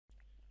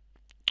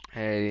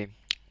Hei,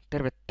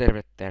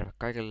 terve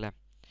kaikille.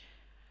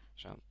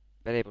 Se on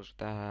Pelipulsu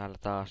täällä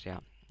taas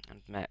ja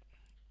nyt me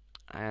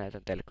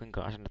näytän teille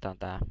kuinka asennetaan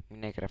tää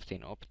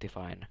Minecraftiin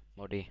OptiFine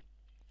modi.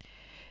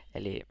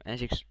 Eli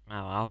ensiksi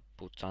mä vaan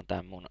putsaan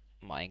tän mun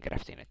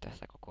Minecraftin nyt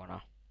tästä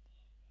kokonaan.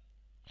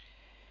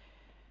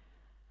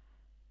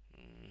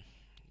 Mm,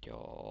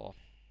 joo.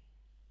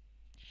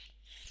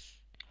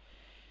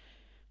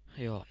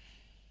 Joo,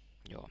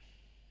 joo,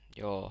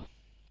 joo.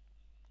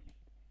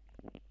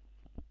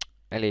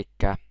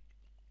 Elikkä,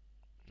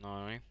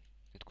 noin,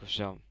 nyt kun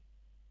se on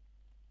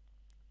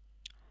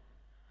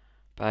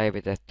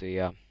päivitetty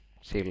ja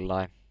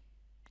sillai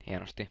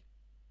hienosti.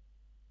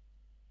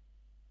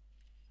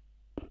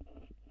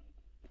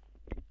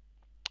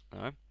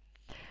 Noin,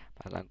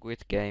 päätään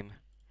quit game.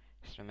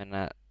 Sitten me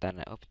mennään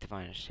tänne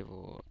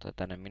OptiFine-sivuun, tai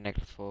tänne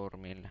Minecraft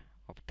Forumille,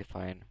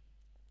 OptiFine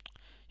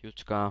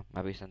Jutskaa.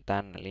 Mä pistän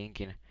tänne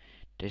linkin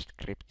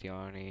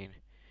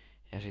descriptioniin.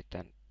 Ja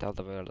sitten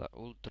tältä voi olla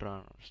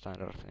Ultran,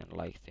 Standardin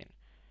ja Lightin.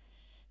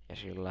 Ja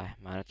sillä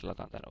mä nyt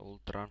lataan tänne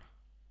Ultran.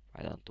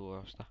 Laitan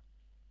tuosta.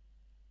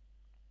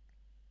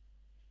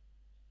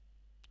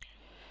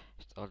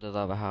 Sitten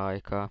otetaan vähän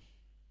aikaa.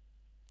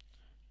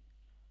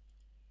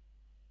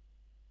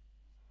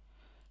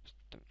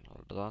 Sitten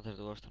otetaan se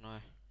tuosta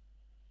noin.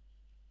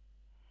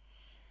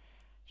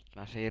 Sitten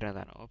mä siirrän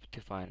tän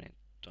OptiFinein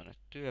tuonne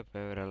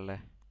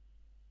työpöydälle.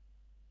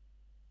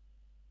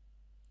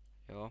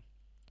 Joo.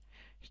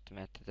 Sitten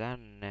menette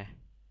tänne.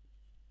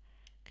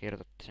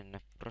 Kirjoitatte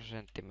sinne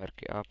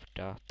prosenttimerkki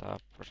updatea,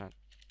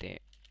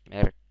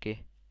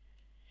 prosenttimerkki.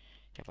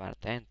 Ja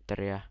painatte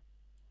enteriä.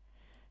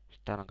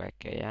 Sitten täällä on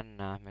kaikkea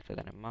jännää. Menette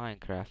tänne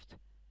Minecraft.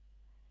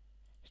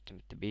 Sitten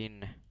menette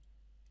bin.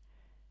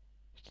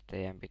 Sitten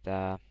teidän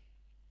pitää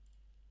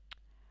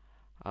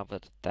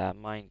avata tää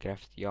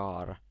Minecraft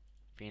jar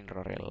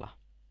WinRARilla.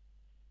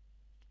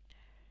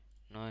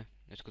 Noin,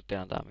 nyt kun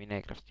teillä on tää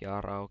Minecraft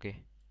jar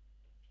auki,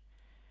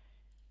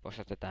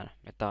 postatte tän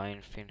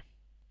meta-infin.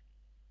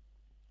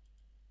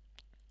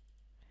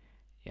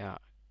 Ja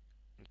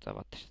nyt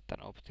avatte sitten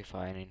tän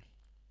OptiFinein.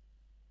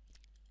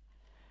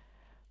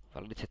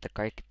 Valitsette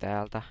kaikki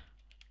täältä.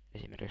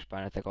 Esimerkiksi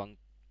painatte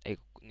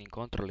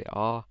Ctrl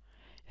A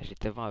ja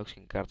sitten vaan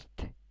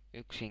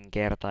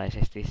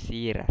yksinkertaisesti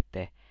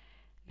siirrätte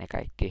ne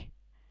kaikki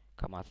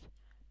kamat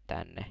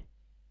tänne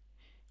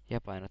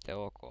ja painatte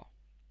OK.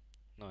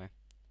 Noin.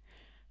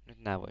 Nyt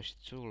nää voi sit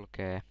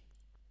sulkea.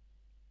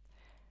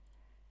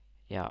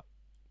 Ja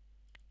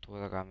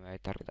tuotakaan me ei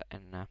tarvita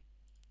enää.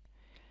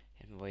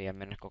 Ja me voidaan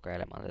mennä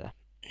kokeilemaan tätä.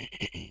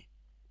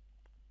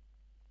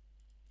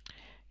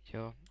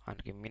 Joo,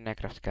 ainakin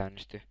Minecraft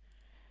käynnistyi.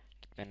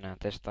 Nyt mennään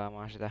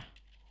testaamaan sitä.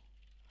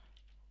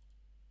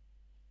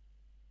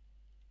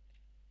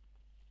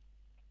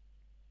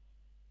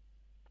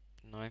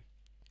 Noin.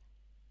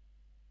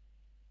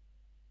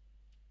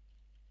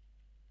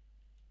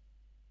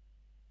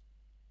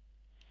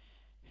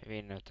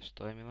 Hyvin näyttäisi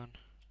toimivan.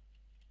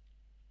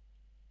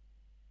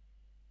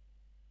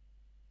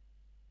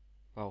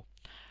 Vau.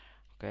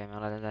 Okei,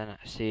 mä laitan tän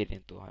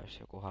seedin tuohon, jos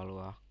joku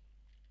haluaa.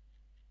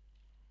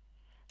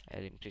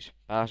 Eli siis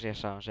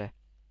pääasiassa on se,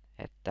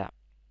 että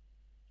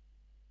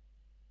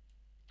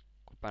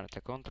kun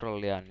painatte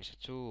kontrollia, niin se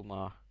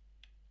zoomaa.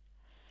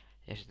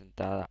 Ja sitten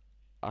täällä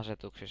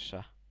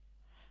asetuksissa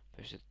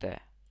pystytte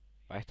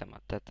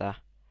vaihtamaan tätä,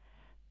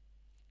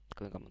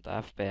 kuinka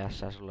monta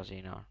FPS sulla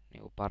siinä on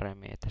niinku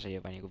paremmin, että se ei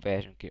ole vain niinku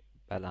V-synkin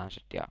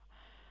balanced ja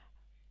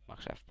max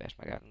FPS.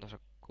 Mä käytän tuossa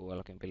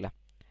 60.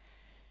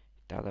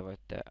 Täältä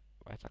voitte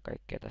vaihtaa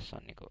kaikkea. Tässä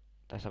on niinku,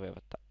 tässä voi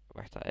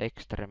vaihtaa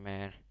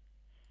extremeen.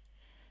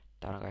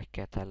 Täällä on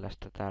kaikkea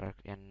tällaista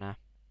jännää.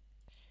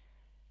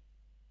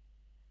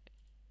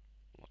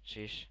 Mut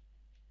siis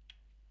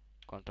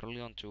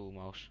kontrolli on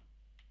zoomaus.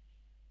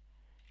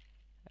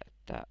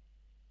 Että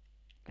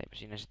eipä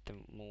siinä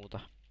sitten muuta.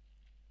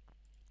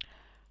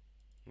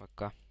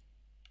 Moikka.